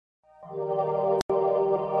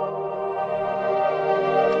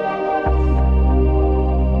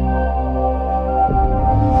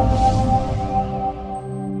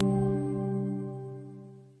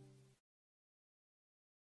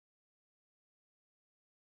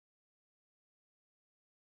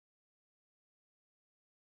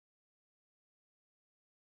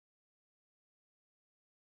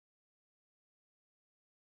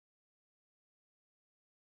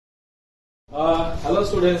Hello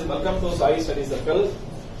students, welcome to Sai Study Circle.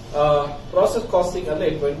 Process costing ಅಂದ್ರೆ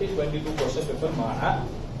 2022 question paper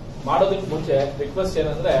ಮಾಡೋದಕ್ಕೆ ಮುಂಚೆ request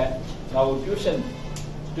ಏನಂದ್ರೆ ನಾವು ಟ್ಯೂಷನ್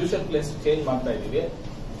ಪ್ಲೇಸ್ ಚೇಂಜ್ ಮಾಡ್ತಾ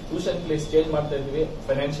ಇದೀವಿ.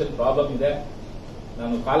 ಫೈನಾನ್ಷಿಯಲ್ ಪ್ರಾಬ್ಲಮ್ ಇದೆ.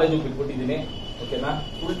 ನಾನು ಕಾಲೇಜು ಬಿಟ್ಬಿಟ್ಟಿದ್ದೀನಿ. ಓಕೆನಾ,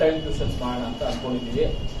 ಫುಲ್ ಟೈಮ್ ಟ್ಯೂಷನ್ಸ್ ಮಾಡೋಣ ಅಂತ ಅನ್ಕೊಂಡಿದ್ದೀವಿ.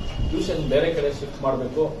 ಟ್ಯೂಷನ್ ಬೇರೆ ಕಡೆ ಶಿಫ್ಟ್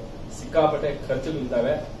ಮಾಡಬೇಕು. ಸಿಕ್ಕಾಪಟ್ಟೆ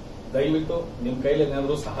ಖರ್ಚುಗಳಿದ್ದಾವೆ. ದಯವಿಟ್ಟು ನಿಮ್ ಕೈಲಿ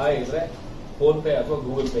ಏನಾದರೂ ಸಹಾಯ ಇದ್ರೆ ಫೋನ್ ಪೇ ಅಥವಾ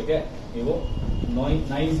ಗೂಗಲ್ ಪೇಗೆ ನೀವು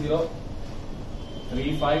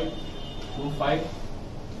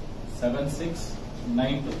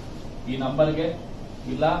 9035257692 ಈ ನಂಬರ್ಗೆ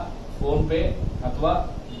ಇಲ್ಲ ಫೋನ್ ಪೇ ಅಥವಾ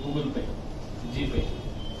ಗೂಗಲ್ ಪೇ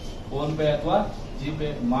ಜಿಪೇ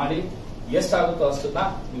ಮಾಡಿ ಎಷ್ಟಾಗುತ್ತೋ ಅಷ್ಟನ್ನ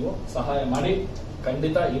ನೀವು ಸಹಾಯ ಮಾಡಿ.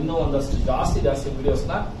 ಖಂಡಿತ ಇನ್ನೂ ಒಂದಷ್ಟು ಜಾಸ್ತಿ ವಿಡಿಯೋಸ್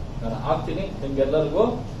ನಾನು ಹಾಕ್ತೀನಿ. ನಿಮ್ಗೆಲ್ಲರಿಗೂ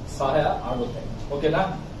ಸಹಾಯ ಆಗುತ್ತೆ. ಓಕೆನಾ,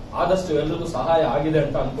 ಆದಷ್ಟು ಎಲ್ರಿಗೂ ಸಹಾಯ ಆಗಿದೆ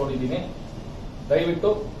ಅಂತ ಅನ್ಕೊಂಡಿದ್ದೀನಿ. ದಯವಿಟ್ಟು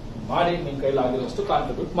ಮಾಡಿ, ನಿಮ್ ಕೈಲಾಗಿರೋಷ್ಟು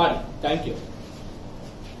ಕಾಂಟ್ರಿಬ್ಯೂಟ್ ಮಾಡಿ. Thank you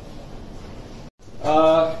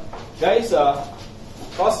guys.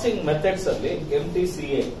 Casting methods ಅಲ್ಲಿ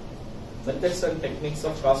MTCA methods and techniques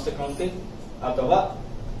of cost accounting ಅಥವಾ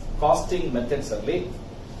ಕಾಸ್ಟಿಂಗ್ ಮೆಥಡ್ಸ್ ಅಲ್ಲಿ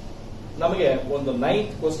ನಮಗೆ ಒಂದು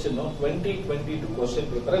 9th ಕ್ವಶನ್ 2022 ಕ್ವಶನ್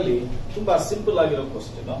ಪೇಪರ್ ಅಲ್ಲಿ ತುಂಬಾ ಸಿಂಪಲ್ ಆಗಿರೋ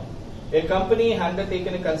question. A company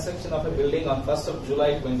undertaken a construction of a building on 1st of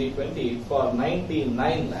July 2020 for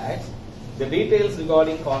 99 lakhs. The details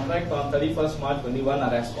regarding contract on 31st March 21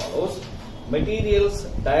 are as follows. Materials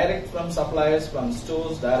direct from suppliers, from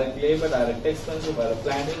stores, direct labor, direct expenses by the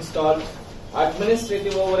plant installed,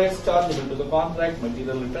 administrative overheads chargeable to the contract,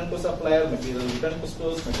 material returned to supplier, material returned to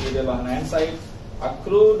stores, material on hand side,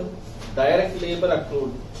 accrued direct labor,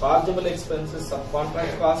 accrued chargeable expenses,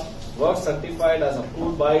 subcontract cost, work certified as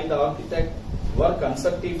approved by the architect, work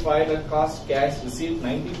uncertified at cost, cash received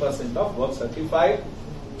 90% of work certified,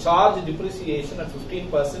 charge depreciation at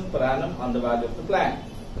 15% per annum on the value of the plant.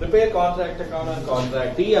 Prepare contract account and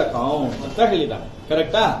contractee account ಅಂತ ಹೇಳಿದ್ದಾರೆ.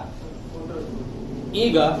 ಕರೆಕ್ಟಾ?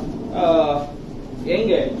 ಈಗ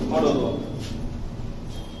ಹೆಂಗ್ ಮಾಡೋದು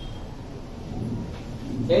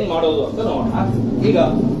ಅಂತ ನೋಡೋಣ. ಈಗ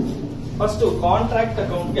first contract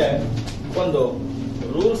ಅಕೌಂಟ್ಗೆ ಒಂದು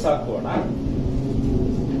ರೂಲ್ಸ್ ಹಾಕೋಣ.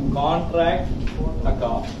 ಕಾಂಟ್ರಾಕ್ಟ್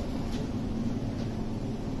ಅಕೌಂಟ್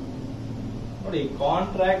ನೋಡಿ,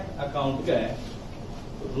 ಕಾಂಟ್ರಾಕ್ಟ್ ಅಕೌಂಟ್ಗೆ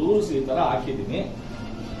ರೂಲ್ಸ್ ಈ ತರ ಹಾಕಿದೀನಿ.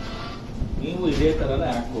 ನೀವು ಇದೇ ತರನೇ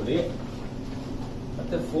ಹಾಕೊಳ್ಳಿ.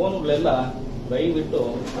 ಮತ್ತೆ ಫೋನ್ಗಳೆಲ್ಲ ದಯವಿಟ್ಟು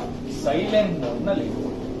ಸೈಲೆಂಟ್ ಮೋಡ್ ನಲ್ಲಿ.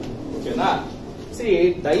 ಓಕೆನಾ? ಸಿ,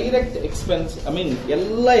 ಡೈರೆಕ್ಟ್ ಎಕ್ಸ್ಪೆನ್ಸ್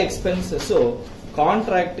ಎಲ್ಲ ಎಕ್ಸ್ಪೆನ್ಸಸ್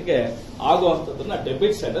ಕಾಂಟ್ರಾಕ್ಟ್ಗೆ ಆಗುವಂತದನ್ನ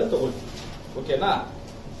ಡೆಬಿಟ್ ಸೈಡ್ ಅಲ್ಲಿ ತಗೊಳ್ಳಿ. ಓಕೆನಾ?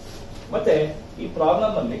 ಮತ್ತೆ ಈ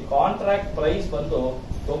ಪ್ರಾಬ್ಲಮ್ ಅಲ್ಲಿ ಕಾಂಟ್ರಾಕ್ಟ್ ಪ್ರೈಸ್ ಬಂದು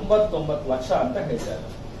 99 ಲಕ್ಷ ಅಂತ ಹೇಳ್ತಾರೆ.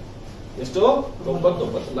 ಎಷ್ಟು?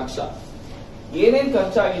 99 ಲಕ್ಷ. ಏನೇನ್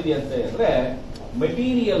ಖರ್ಚಾಗಿದೆ ಅಂತ ಹೇಳಿದ್ರೆ,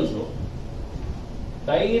 materials,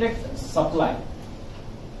 direct supply,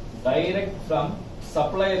 direct from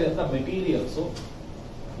supplier ಅಂತ ಮೆಟೀರಿಯಲ್ಸ್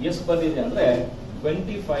ಎಷ್ಟು ಬಂದಿದೆ ಅಂದ್ರೆ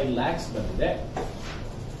 25 lakhs ಬಂದಿದೆ.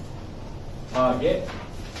 ಹಾಗೆ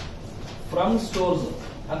ಫ್ರಮ್ ಸ್ಟೋರ್ಸ್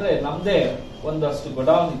ಅಂದ್ರೆ ನಮ್ದೇ ಒಂದಷ್ಟು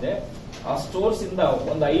ಗೋಡೌನ್ ಇದೆ. ಆ ಸ್ಟೋರ್ಸ್ ಇಂದ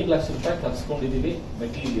ಒಂದು 5 ಲಕ್ಷ ರೂಪಾಯಿ ತರಿಸ್ಕೊಂಡಿದೀವಿ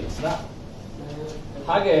ಮೆಟೀರಿಯಲ್ಸ್ ನ.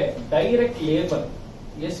 ಹಾಗೆ ಡೈರೆಕ್ಟ್ ಲೇಬರ್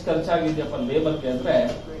ಎಷ್ಟು ಖರ್ಚಾಗಿದೆಯಪ್ಪ ಲೇಬರ್ಗೆ ಅಂದ್ರೆ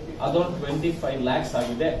ಅದೊಂದು 25 lakhs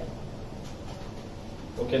ಆಗಿದೆ.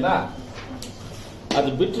 ಓಕೆನಾ? ಅದು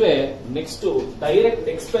ಬಿಟ್ರೆ ನೆಕ್ಸ್ಟ್ ಡೈರೆಕ್ಟ್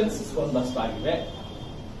ಎಕ್ಸ್ಪೆನ್ಸಸ್ ಒಂದಷ್ಟು ಆಗಿದೆ.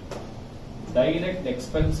 ಡೈರೆಕ್ಟ್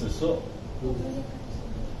ಎಕ್ಸ್ಪೆನ್ಸಸ್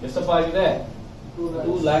ಎಷ್ಟಪ್ಪ ಆಗಿದೆ?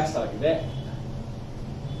 2 lakhs ಆಗಿದೆ.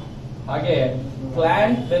 ಹಾಗೆ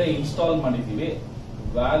ಪ್ಲಾಂಟ್ ಬೇರೆ ಇನ್ಸ್ಟಾಲ್ ಮಾಡಿದೀವಿ.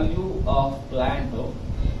 ವ್ಯಾಲ್ಯೂ ಆಫ್ ಪ್ಲಾಂಟ್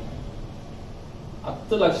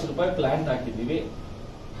 10 ಲಕ್ಷ ರೂಪಾಯಿ ಪ್ಲಾಂಟ್ ಹಾಕಿದೀವಿ.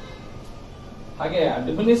 ಹಾಗೆ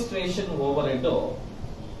administration over head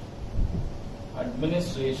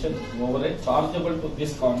chargeable to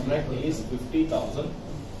this contract is 50,000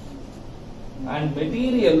 and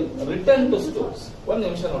material return to stores. ಒಂದ್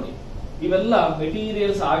ನಿಮಿಷ ನೋಡಿ, ಇವೆಲ್ಲ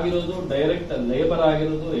ಮೆಟೀರಿಯಲ್ಸ್ ಆಗಿರೋದು, ಡೈರೆಕ್ಟ್ ಲೇಬರ್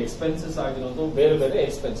ಆಗಿರೋದು, ಎಕ್ಸ್ಪೆನ್ಸಸ್ ಆಗಿರೋದು, ಬೇರೆ ಬೇರೆ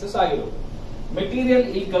ಎಕ್ಸ್ಪೆನ್ಸಸ್ ಆಗಿರೋದು. ಮೆಟೀರಿಯಲ್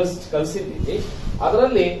ಈ ಕಳಿಸಿದ್ದೀವಿ.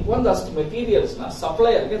 ಅದರಲ್ಲಿ ಒಂದಷ್ಟು ಮೆಟೀರಿಯಲ್ಸ್ ನ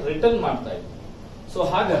ಸಪ್ಲೈಯರ್ಗೆ ರಿಟರ್ನ್ ಮಾಡ್ತಾ ಇದ್ವಿ. ಸೊ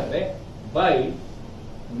ಹಾಗಾದ್ರೆ by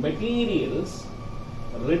materials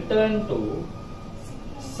return to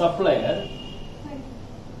supplier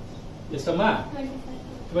ಎಷ್ಟಮ್ಮ?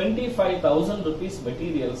 25,000 rupees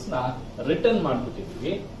materials ನ ರಿಟರ್ನ್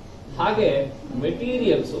ಮಾಡ್ಬಿಟ್ಟಿದ್ವಿ. ಹಾಗೆ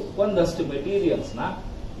ಮೆಟೀರಿಯಲ್ಸ್, ಒಂದಷ್ಟು ಮೆಟೀರಿಯಲ್ಸ್ ನ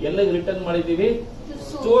ಎಲ್ಲಿಗೆ ರಿಟರ್ನ್ ಮಾಡಿದೀವಿ?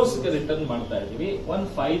 ಸ್ಟೋರ್ಸ್ ಗೆ ರಿಟರ್ನ್ ಮಾಡ್ತಾ ಇದೀವಿ.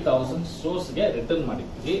 5,000 ಸ್ಟೋರ್ಸ್ ಗೆ ರಿಟರ್ನ್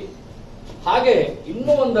ಮಾಡಿದ್ವಿ. ಹಾಗೆ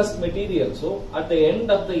ಇನ್ನೂ ಒಂದಷ್ಟು materials at the end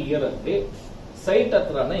of the year ಅಲ್ಲಿ ಸೈಟ್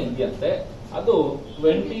ಹತ್ರನೇ ಇದೆಯಂತೆ. ಅದು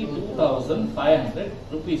 22,500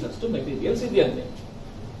 rupees ಅಷ್ಟು ಮೆಟೀರಿಯಲ್ಸ್ ಇದೆಯಂತೆ.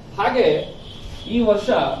 ಹಾಗೆ ಈ ವರ್ಷ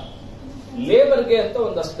ಲೇಬರ್ಗೆ ಅಂತ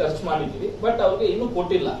ಒಂದಷ್ಟು ಖರ್ಚು ಮಾಡಿದ್ವಿ, ಬಟ್ ಅವ್ರಿಗೆ ಇನ್ನೂ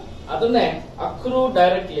ಕೊಟ್ಟಿಲ್ಲ. ಅದನ್ನೇ ಅಕ್ರೂ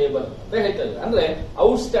ಡೈರೆಕ್ಟ್ ಲೇಬರ್ ಅಂತ ಹೇಳ್ತಾರೆ. ಅಂದ್ರೆ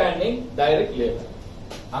out standing direct labour.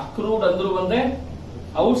 Accrued ಅಂದ್ರೂ ಒಂದೇ,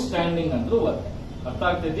 ಔಟ್ ಸ್ಟ್ಯಾಂಡಿಂಗ್ ಅಂದ್ರೂ ಒಂದೇ. ಅರ್ಥ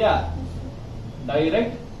ಆಗ್ತಿದ್ಯಾ?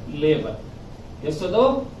 Direct labour ಎಷ್ಟದು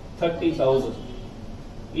 30,000.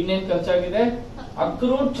 ಇನ್ನೇನ್ ಖರ್ಚಾಗಿದೆ?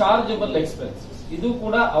 ಅಕ್ರೂಡ್ ಚಾರ್ಜಬಲ್ ಎಕ್ಸ್ಪೆನ್ಸಸ್, ಇದು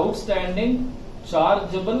ಕೂಡ ಔಟ್ ಸ್ಟ್ಯಾಂಡಿಂಗ್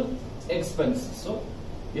ಚಾರ್ಜಬಲ್ ಎಕ್ಸ್ಪೆನ್ಸಸ್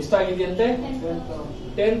ಎಷ್ಟಾಗಿದೆಯಂತೆ?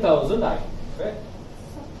 10,000 ಆಗಿದೆ.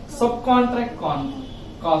 ಸಬ್ ಕಾಂಟ್ರಾಕ್ಟ್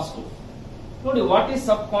ಕಾಸ್ಟ್ ನೋಡಿ. What is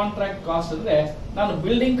sub contract cost ಅಂದ್ರೆ, ನಾನು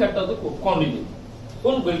ಬಿಲ್ಡಿಂಗ್ ಕಟ್ಟೋದಕ್ಕೆ ಒಪ್ಕೊಂಡಿದ್ದೀನಿ,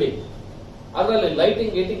 ಫುಲ್ ಬಿಲ್ಡಿಂಗ್, ಅದರಲ್ಲಿ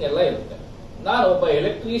ಲೈಟಿಂಗ್ ಗೀಟಿಂಗ್ ಎಲ್ಲ ಇರುತ್ತೆ. ನಾನು ಒಬ್ಬ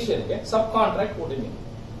ಎಲೆಕ್ಟ್ರಿಷಿಯನ್ಗೆ ಸಬ್ ಕಾಂಟ್ರಾಕ್ಟ್ ಕೊಟ್ಟಿದ್ದೀನಿ,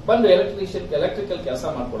 ಬಂದು ಎಲೆಕ್ಟ್ರಿಷಿಯನ್ ಎಲೆಕ್ಟ್ರಿಕಲ್ ಕೆಲಸ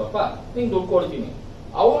ಮಾಡ್ಕೊಡಪ್ಪ, ನಿಂಗೆ ದುಡ್ಡು ಕೊಡ್ತೀನಿ.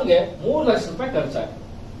 ಅವನಿಗೆ 3 ಲಕ್ಷ ರೂಪಾಯಿ ಖರ್ಚಾಗಿದೆ.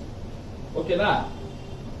 ಓಕೆನಾ?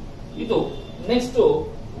 ಇದು ನೆಕ್ಸ್ಟ್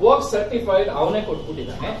ವರ್ಕ್ ಸರ್ಟಿಫೈಡ್ ಅವನೇ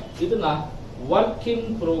ಕೊಟ್ಬಿಟ್ಟಿದ್ದಾನೆ. ಇದನ್ನ ವರ್ಕ್ ಇನ್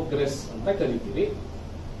ಪ್ರೋಗ್ರೆಸ್ ಅಂತ ಕರಿತೀವಿ.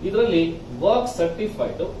 ಇದರಲ್ಲಿ ವರ್ಕ್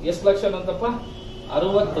ಸರ್ಟಿಫೈಡ್ ಎಷ್ಟು ಲಕ್ಷ ಅಂತಪ್ಪ?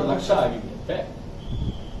 60 ಲಕ್ಷ ಆಗಿದೆಯಂತೆ.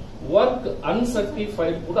 ವರ್ಕ್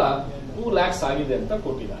ಅನ್ಸರ್ಟಿಫೈಡ್ ಕೂಡ 2 lakhs ಆಗಿದೆ ಅಂತ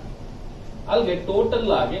ಕೊಟ್ಟಿದ್ದಾನೆ. ಅಲ್ಲಿಗೆ ಟೋಟಲ್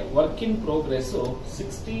ಆಗಿ ವರ್ಕ್ ಇನ್ ಪ್ರೋಗ್ರೆಸ್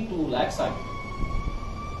 62 lakhs ಆಗಿದೆ.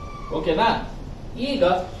 ಓಕೆನಾ? ಈಗ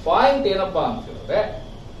ಪಾಯಿಂಟ್ ಏನಪ್ಪಾ ಅಂತ ಹೇಳಿದ್ರೆ,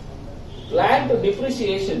 ಪ್ಲಾಂಟ್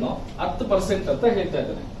ಡಿಪ್ರಿಸಿಯೇಷನ್ 10% ಅಂತ ಹೇಳ್ತಾ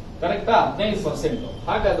ಇದ್ದಾನೆ. ಕರೆಕ್ಟಾ? 15%.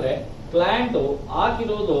 ಹಾಗಾದ್ರೆ ಪ್ಲಾಂಟ್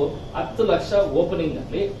ಹಾಕಿರೋದು 10 ಲಕ್ಷ ಓಪನಿಂಗ್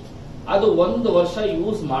ಅಲ್ಲಿ, ಅದು 1 ವರ್ಷ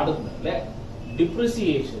ಯೂಸ್ ಮಾಡಿದ್ಮೇಲೆ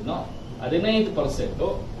ಡಿಪ್ರಿಸಿಯೇಷನ್ 15%.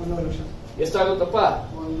 ಎಷ್ಟಾಗುತ್ತಪ್ಪ?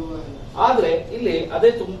 ಆದ್ರೆ ಇಲ್ಲಿ ಅದೇ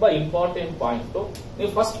ತುಂಬಾ ಇಂಪಾರ್ಟೆಂಟ್ ಪಾಯಿಂಟ್.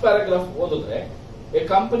 ನೀವು ಫಸ್ಟ್ ಪ್ಯಾರಾಗ್ರಾಫ್ ಓದಿದ್ರೆ, A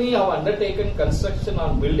company have undertaken construction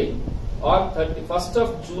on building on 31st of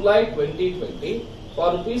July 2020 for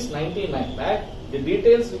rupees 99 lakh. The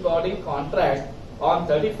details regarding contract on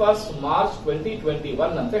 31st March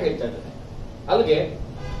 2021 ಅಂತ ಹೇಳ್ತಾ ಇದ್ದೇನೆ. ಅಲ್ಲಿಗೆ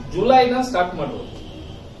ಜುಲೈನ ಸ್ಟಾರ್ಟ್ ಮಾಡೋದು.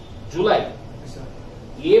 ಜುಲೈ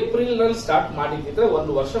ಏಪ್ರಿಲ್ ನಲ್ಲಿ ಸ್ಟಾರ್ಟ್ ಮಾಡಿದ್ರೆ 1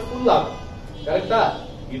 ವರ್ಷ ಫುಲ್ ಆಗುತ್ತೆ. ಕರೆಕ್ಟಾ?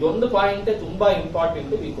 ಇದೊಂದು ಪಾಯಿಂಟ್ ತುಂಬಾ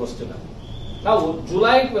ಇಂಪಾರ್ಟೆಂಟ್ ಈ ಕ್ವಶನ್. ನಾವು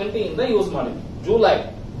ಜುಲೈ 20 ಇಂದ ಯೂಸ್ ಮಾಡಿದ್ವಿ. July,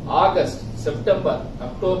 August, September,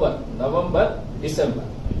 October, November, December,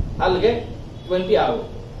 ಅಲ್ಲಿಗೆ 20 ಆಗುತ್ತೆ.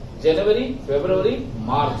 ಜನವರಿ, ಫೆಬ್ರವರಿ,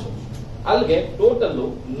 ಮಾರ್ಚ್, ಅಲ್ಲಿಗೆ ಟೋಟಲ್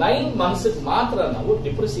 9 ಮಂತ್ಸ್ ಮಾತ್ರ ನಾವು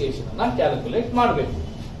ಡಿಪ್ರಿಸಿಯೇಷನ್ ಅನ್ನ ಕ್ಯಾಲ್ಕುಲೇಟ್ ಮಾಡಬೇಕು.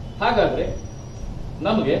 ಹಾಗಾದ್ರೆ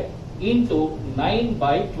ನಮಗೆ ಇಂಟು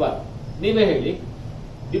 9/12 ನೀವೇ ಹೇಳಿ.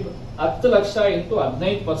 10 ಲಕ್ಷ ಇಂಟು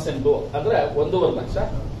 15% ಅಂದ್ರೆ 1.5 lakh.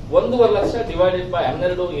 1.5 lakh divided by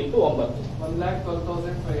 12 into 9,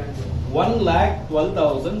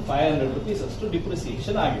 1,12,500 rupees ಅಷ್ಟು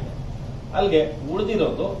ಡಿಪ್ರಿಸಿಯೇಷನ್ ಆಗಿದೆ. ಅಲ್ಲಿಗೆ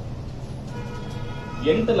ಉಳಿದಿರೋದು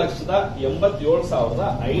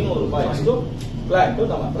 8,87,500 ರೂಪಾಯಿ ಅಷ್ಟು ಪ್ಲಾಂಟ್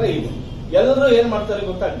ನಮ್ಮ ಹತ್ರ ಇದೆ. ಎಲ್ಲರೂ ಏನ್ ಮಾಡ್ತಾರೆ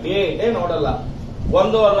ಗೊತ್ತಾ? ಡೇ ನೋಡಲ್ಲ,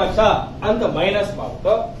 1.5 ಲಕ್ಷ ಅಂತ ಮೈನಸ್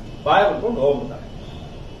ಮಾಡ್ಬಿಟ್ಟು ಬಾಯ್ ಬಿಟ್ಕೊಂಡು ಹೋಗ್ಬಿಡ್ತಾರೆ,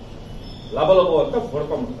 ಲಬಲಬು ಅಂತ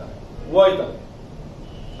ಹೊಡ್ಕೊಂಡ್ಬಿಡ್ತಾರೆ, ಹೋಯ್ತಾರೆ.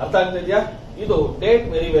 ಅರ್ಥ ಆಗ್ತಿದ್ಯಾ? ಇದು ಡೇಟ್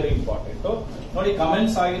ವೆರಿ ವೆರಿ ಇಂಪಾರ್ಟೆಂಟ್. ನೋಡಿ,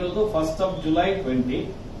 ಕಮೆಂಟ್ಸ್ ಆಗಿರೋದು 1st of July 20,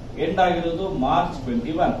 ಎಂಡ್ ಆಗಿರೋದು March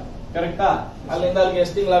 21. ಕರೆಕ್ಟಾ? ಅಲ್ಲಿಂದ ಅಲ್ಲಿಗೆ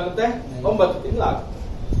ಎಷ್ಟು ತಿಂಗಳಾಗುತ್ತೆ? 9 ತಿಂಗಳಾಗುತ್ತೆ.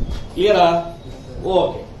 ಕ್ಲಿಯರಾ?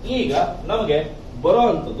 ಓಕೆ. ಈಗ ನಮಗೆ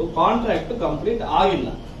ಬರುವಂತದ್ದು ಕಾಂಟ್ರಾಕ್ಟ್ ಕಂಪ್ಲೀಟ್ ಆಗಿಲ್ಲ.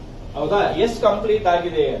 ಹೌದಾ? ಎಷ್ಟು ಕಂಪ್ಲೀಟ್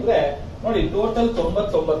ಆಗಿದೆ ಅಂದ್ರೆ ನೋಡಿ, ಟೋಟಲ್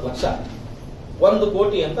 99 ಲಕ್ಷ, 1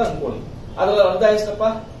 ಕೋಟಿ ಅಂತ ಅನ್ಕೊಳ್ಳಿ. ಅದರ ಅರ್ಧ ಎಷ್ಟಪ್ಪ?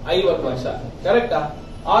 50 ಲಕ್ಷ. ಕರೆಕ್ಟಾ?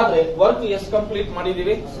 ಆದ್ರೆ ವರ್ಕ್ ಎಷ್ಟು ಕಂಪ್ಲೀಟ್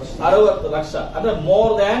ಮಾಡಿದೀವಿ? 60 ಲಕ್ಷ. ಅಂದ್ರೆ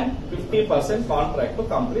ಮೋರ್ ದ್ಯಾನ್ 50% ಕಾಂಟ್ರಾಕ್ಟ್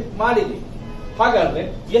ಕಂಪ್ಲೀಟ್ ಮಾಡಿದೀವಿ. ಹಾಗಾದ್ರೆ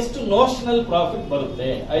ಎಷ್ಟು ನೋಷನಲ್ ಪ್ರಾಫಿಟ್ ಬರುತ್ತೆ?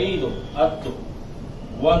 5, 10,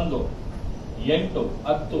 1, 8,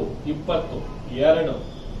 10, 20, 2,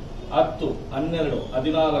 10, 12,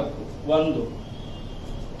 14, 1,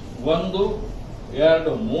 1, 2,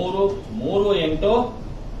 3, 3, 8,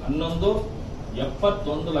 11,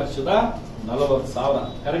 71,40,000.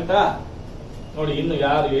 ಕರೆಕ್ಟಾ? ನೋಡಿ, ಇನ್ನು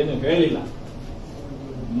ಯಾರು ಏನು ಹೇಳಿಲ್ಲ.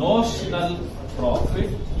 ನೋಷನಲ್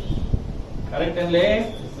ಪ್ರಾಫಿಟ್ ಕರೆಕ್ಟ್ ಅಲ್ಲೇ?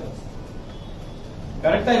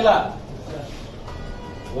 ಕರೆಕ್ಟಾ ಇಲ್ಲ?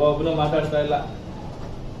 ಒಬ್ಬನು ಮಾತಾಡ್ತಾ ಇಲ್ಲ.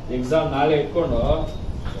 ಎಕ್ಸಾಮ್ ನಾಳೆ ಇಟ್ಕೊಂಡು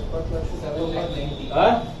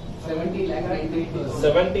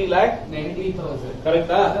 70 lakh 90,000.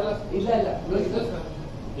 ಕರೆಕ್ಟಾ?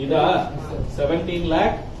 ಇದಾ 17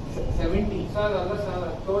 lakh 70 ಸರ್, ಅಲ್ಲ ಸರ್,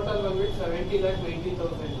 ಟೋಟಲ್ ಬಂದ್ಬಿಟ್ಟು 70 lakh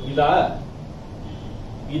 90,000. ಇದಾ?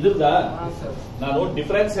 ಇದ್ರದ ನಾನು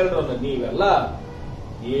ಡಿಫರೆನ್ಸ್ ಹೇಳಿದ್ರೆ ನೀವೆಲ್ಲ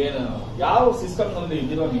ಏನು ಯಾವ ಸಿಸ್ಟಮ್ ನಲ್ಲಿ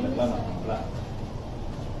ಇದ್ದೀರೋ ನೀವೆಲ್ಲ. ನನ್ನ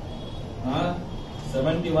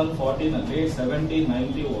 7140 ನಲ್ಲಿ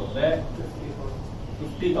 7090 ಹೋದ್ರೆ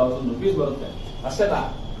 50,000 rupees ಬರುತ್ತೆ. ಅಷ್ಟೇನಾ?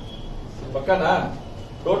 ಪಕ್ಕನಾ?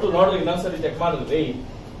 ಟೋಟಲ್ ನೋಡ್ರಿ ಇನ್ನೊಂದ್ಸರಿ ಚೆಕ್ ಮಾಡಿದ್ರಿ.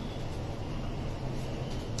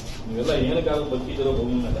 ನೀವೆಲ್ಲ ಏನಕ್ಕಾದ್ರೂ ಬದುಕಿದಿರೋ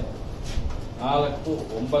ಭೂಮಿ ಮೇಲೆ 4,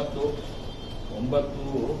 9,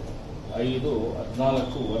 9, 5,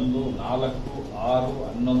 14, 1, 4, 6,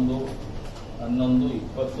 11, 11,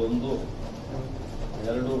 21, 2,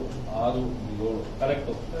 6, 7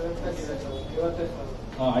 ಕರೆಕ್ಟ್.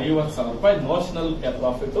 50,000 ರೂಪಾಯಿ ನೋಷನಲ್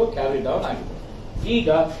ಪ್ರಾಫಿಟ್ ಕ್ಯಾರಿ ಡೌನ್ ಆಗಿದೆ. ಈಗ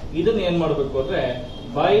ಇದನ್ನ ಏನ್ ಮಾಡಬೇಕು ಅಂದ್ರೆ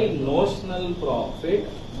by notional profit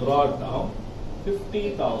brought down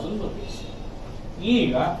 50,000 rupees.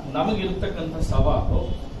 ಈಗ ನಮಗಿರ್ತಕ್ಕಂಥ ಸವಾಲು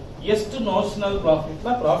ಎಷ್ಟು ನೋಷನಲ್ ಪ್ರಾಫಿಟ್ ನ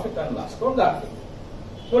ಪ್ರಾಫಿಟ್ ಅಂಡ್ ಲಾಸ್ ಅಕೌಂಟ್ ಹಾಕ್ಬೇಕು.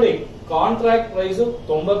 ನೋಡಿ, contract price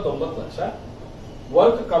 99 lakh,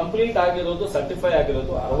 work complete ಆಗಿರೋದು ಸರ್ಟಿಫೈ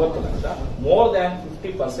ಆಗಿರೋದು 60 ಲಕ್ಷ, ಮೋರ್ ದ್ಯಾನ್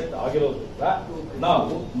 50% ಆಗಿರೋದ್ರಿಂದ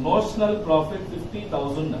ನಾವು ನೋಷನಲ್ ಪ್ರಾಫಿಟ್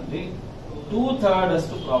 50,000 ನಲ್ಲಿ 2/3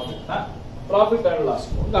 ಅಷ್ಟು ಪ್ರಾಫಿಟ್ ನ ಪ್ರಾಫಿಟ್ ಅಂಡ್ ಲಾಸ್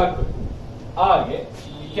ಅಕೌಂಟ್ ಹಾಕ್ಬೇಕು. ಹಾಗೆ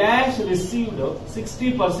ಕ್ಯಾಶ್ ರಿಸೀವ್ಡ್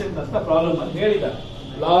 60% ಅಂತ ಪ್ರಾಬ್ಲಮ್ ಅಲ್ಲಿ ಹೇಳಿದ್ದಾರೆ.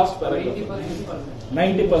 Last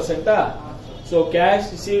 90%. So cash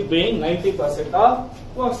receive being 90% of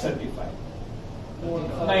work certified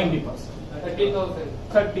 90%,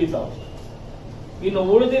 30,000. ಇನ್ನು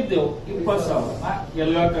ಉಳಿದಿದ್ದು 20,000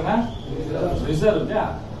 ಎಲ್ಲ ಹಾಕೋಣ, ರಿಸರ್ವ್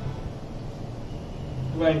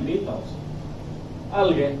 20,000,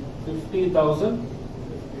 ಅಲ್ಲಿಗೆ 50,000,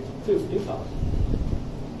 50,000.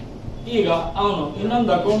 ಈಗ ಅವನು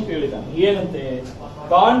ಇನ್ನೊಂದು ಅಕೌಂಟ್ ಹೇಳಿದಾನೆ, ಏನಂತೆ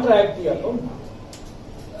ಕಾಂಟ್ರಾಕ್ಟಿ ಅಕೌಂಟ್.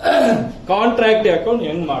 ಕಾಂಟ್ರಾಕ್ಟಿ ಅಕೌಂಟ್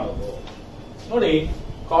ಹೆಂಗ್ ಮಾಡೋದು ನೋಡಿ.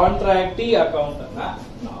 ಕಾಂಟ್ರಾಕ್ಟಿ ಅಕೌಂಟ್ ಅನ್ನ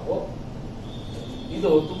ನಾವು ಇದು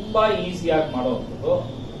ತುಂಬಾ ಈಸಿಯಾಗಿ ಮಾಡುವಂಥದ್ದು.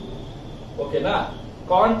 ಓಕೆನಾ?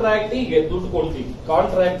 ಕಾಂಟ್ರಾಕ್ಟಿಗೆ ದುಡ್ಡು ಕೊಡ್ತೀವಿ,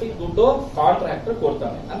 ಕಾಂಟ್ರಾಕ್ಟಿಗೆ ದುಡ್ಡು ಕಾಂಟ್ರಾಕ್ಟರ್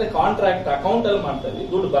ಕೊಡ್ತಾನೆ. ಅಂದ್ರೆ ಕಾಂಟ್ರಾಕ್ಟ್ ಅಕೌಂಟ್ ಅಲ್ಲಿ ಮಾಡ್ತಾ ಇದ್ವಿ,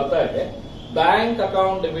 ದುಡ್ಡು ಬರ್ತಾ ಇದೆ. ಬ್ಯಾಂಕ್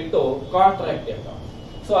ಅಕೌಂಟ್ ಬಿಟ್ಟು ಕಾಂಟ್ರಾಕ್ಟಿ ಅಕೌಂಟ್.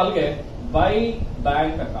 ಸೊ ಅಲ್ಲಿಗೆ ಬೈ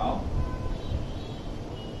ಬ್ಯಾಂಕ್ ಅಕೌಂಟ್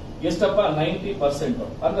ಎಷ್ಟಪ್ಪ 90%.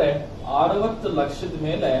 ಅಂದ್ರೆ 60 ಲಕ್ಷದ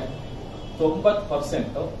ಮೇಲೆ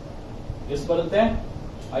 90% ಎಷ್ಟು ಬರುತ್ತೆ?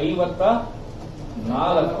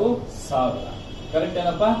 54,000. ಕರೆಕ್ಟ್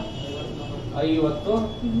ಏನಪ್ಪ?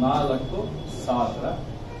 54,000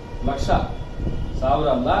 ಲಕ್ಷ, ಸಾವಿರ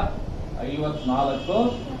ಅಲ್ಲ, 54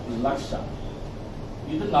 ಲಕ್ಷ.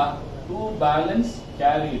 ಇದನ್ನ to balance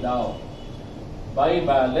carried out by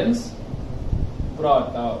balance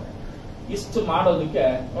brought out. ಇಷ್ಟು ಮಾಡೋದಕ್ಕೆ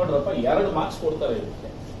ನೋಡ್ರಪ್ಪ 2 ಮಾರ್ಕ್ಸ್ ಕೊಡ್ತಾರೆ. ಇದಕ್ಕೆ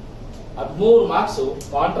 13 ಮಾರ್ಕ್ಸ್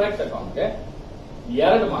ಕಾಂಟ್ರಾಕ್ಟ್ ಅಕೌಂಟ್ಗೆ,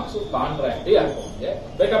 2 ಮಾರ್ಕ್ಸ್ ಕಾಂಟ್ರಾಕ್ಟಿ ಅಕೌಂಟ್ಗೆ.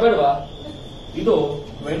 ಬೇಕಾ ಬೇಡವಾ? ಇದು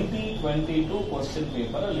 2022 ಕ್ವಶನ್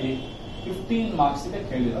ಪೇಪರ್ ಅಲ್ಲಿ 15 ಮಾರ್ಕ್ಸ್ ಗೆ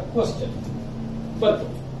ಕೇಳಿರೋ ಕ್ವಶನ್ ಬರ್ತು.